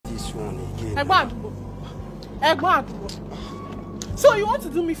this one again. So you want to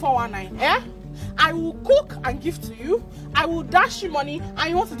do me 419, eh? I will cook and give to you. I will dash you money, and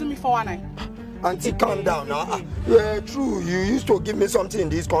you want to do me 419. Auntie, calm down now. True, you used to give me something in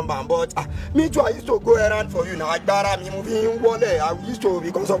this compound, but me too, I used to go around for you now. I used to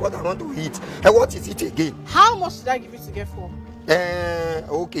because of what I want to eat. And what is it again? How much did I give you to get for?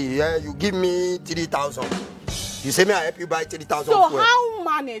 Okay, you give me 3,000. You say me I help you buy 3,000 So fuel.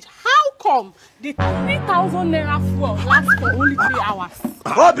 how come the 3,000 naira fuel lasts for only 3 hours?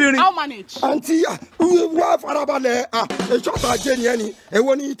 How manage? Auntie, we have farabale. A short Jenny, and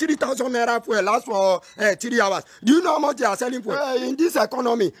when 3,000 naira fuel lasts for 3 hours. Do you know how much they are selling for? In this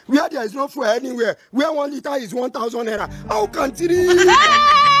economy, where there is no fuel anywhere, where 1 liter is 1,000 naira. How can 3?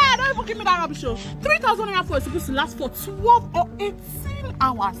 Don't even give me that rubbish. 3,000 naira fuel is supposed to last for 12 or 18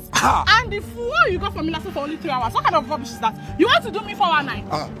 hours. And the fuel you got from me lasted for only 3 hours. What kind of rubbish is that? You want to do me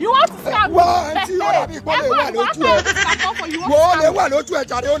 419? You want to scam me?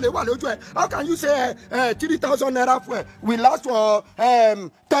 How can you say 3,000 naira fuel will last for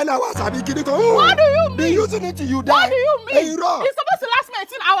 10 hours? What do you mean? Using it till you die. What do you mean? It's supposed to last me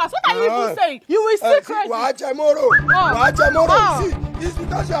 18 hours. What are you even saying? You will see crazy. It's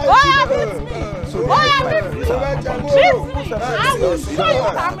because you are I will show you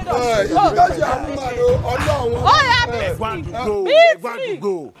what I'm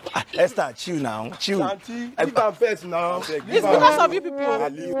Go. Esther, chill now. Chill. Give them first now. It's because of you people.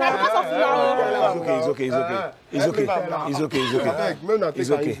 Because of you.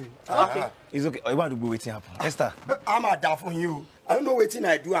 It's okay. I want to go waiting happen. Esther. I'm a da for you. I don't know waiting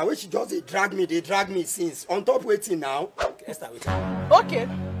I do. I wish you just they drag me since. On top waiting now. Esther, waiting. Okay,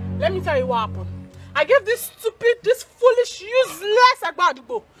 let me tell you what happened. I gave this foolish, useless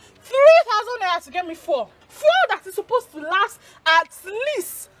Agbadugo 3,000 naira to get me fuel that is supposed to last at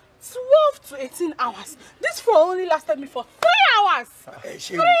least 12 to 18 hours. This fuel only lasted me for 3 hours.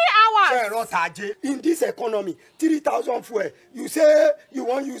 3 hours. In this economy, 3,000 fuel. You say you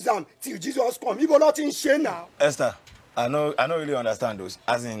won't use them till Jesus come. You will not in shame now. Esther, I don't really understand those.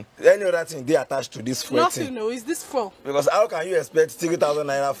 As in, any other thing they attached to this fuel thing. Nothing, no, it's this fuel. Because how can you expect 3,000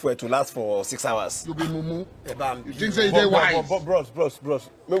 naira fuel to last for 6 hours? You be mumu. You think say they wise? Bros.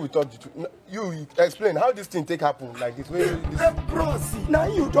 May we talk to you. Explain how this thing take happen like this. Bros, now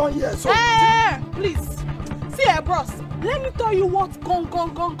you don't hear so. Please. See, bros, let me tell you what gone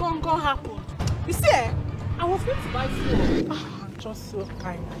happened. You see, I was going to buy fuel. I'm just so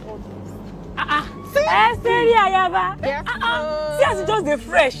kind. See, Ayaba. Yes. See, as just the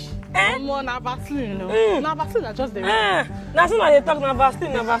fresh. More na Vaseline, no. Na Vaseline are just the Now so they talk na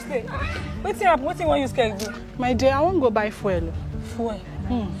Vaseline. What's happen? What you want use cake do? My dear, I won't go buy fuel. Fuel.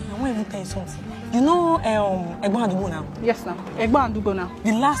 I want to tell you something. You know, Egbandugo now. Yes, now. Egbandugo now.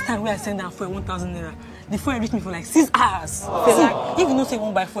 The last time we I sent down fuel 1,000 naira, the fuel reached me for like 6 hours. See, like, if you don't say you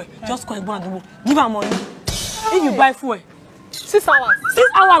won't buy fuel, just call Egbandugo. Give her money. If you buy fuel. 6 hours.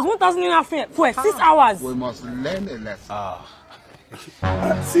 6 hours, 1,000 naira fuel. 6 hours. We must learn a lesson.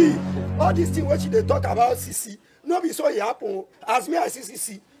 See, all these things what they talk about CC, no be so it happen. As me as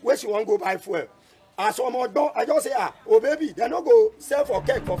CC, where she want go buy fuel. As one more done, I just say, oh baby, they no go sell for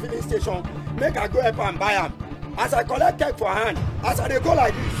cake for filling station. Make I go help and buy them. As I collect cake for hand, as I they go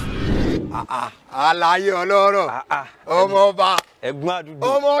like this. Alaye Oloro. Omoba.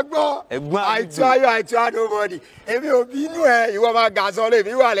 Omogbo. I try nobody. If you be new you have a gasole,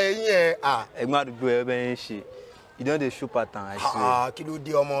 you are laying Egbandugo you don't show pattern, I swear. Kilo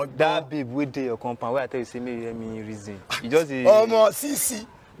di omo. That babe with your compound where I tell you say me reason. You just omo sisi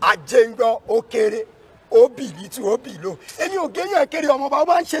ajengo okere obi litu obi lo. Emi o gen you kere omo ba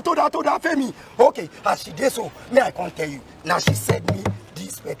ma nse to da fe mi. Okay, as she dey so, me I can't tell you. Now she sent me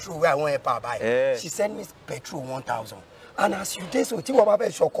this petrol where I want help her buy. She sent me petrol 1,000. And as you dey so, ti wo ba be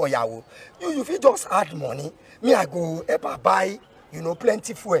shoko yawo. You fit just add money. Me I go help her buy. You know,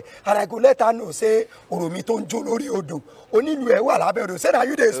 plenty fuel. And I go let her know, say, Oromi ton jo lori odo. Oni lu e wa labe odo. Say that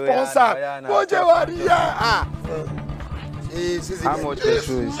you the sponsor. How much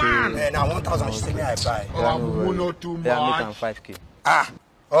petrol is it? Man, I 1,000 she say me I buy. No too much. Yeah, make 5K.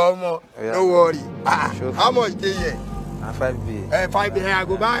 No worry. How much they here? 5B. 5B. I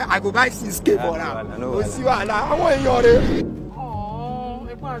go buy 6K for now. No see what I want your. Oh,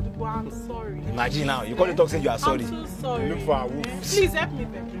 I'm sorry. Imagine now, you call the talk say you are sorry. I'm so sorry. Look for a wolf. Please help me,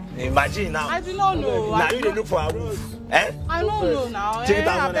 baby. Imagine now. I do not know. Now you dey look for a wolf. Eh? I don't know now.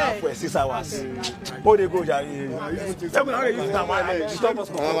 3,000 naira for 6 hours. Oh, they go, Jerry.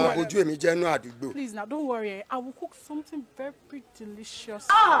 Please now, don't worry. I will cook something very delicious.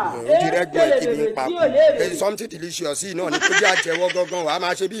 Something delicious. You know, I will cook. No, I'm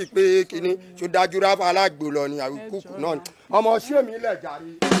going to show me later.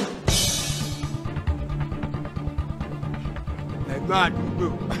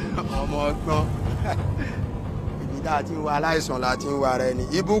 Ọmọ ọgbọ́n ibi tá a ti ń wa aláìsàn la ti ń wa ara ẹni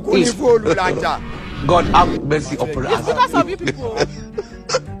ìbùkún ní fóònù lájà. God have mercy upon us. It's because of you people.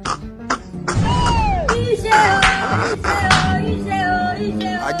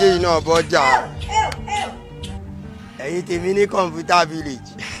 Ajé iná bọ́jà ẹ̀yin tèmi ní computer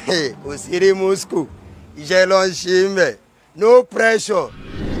village òṣèré Moscow iṣẹ́ ló ń ṣe ń bẹ̀ no pressure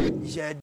iṣẹ́.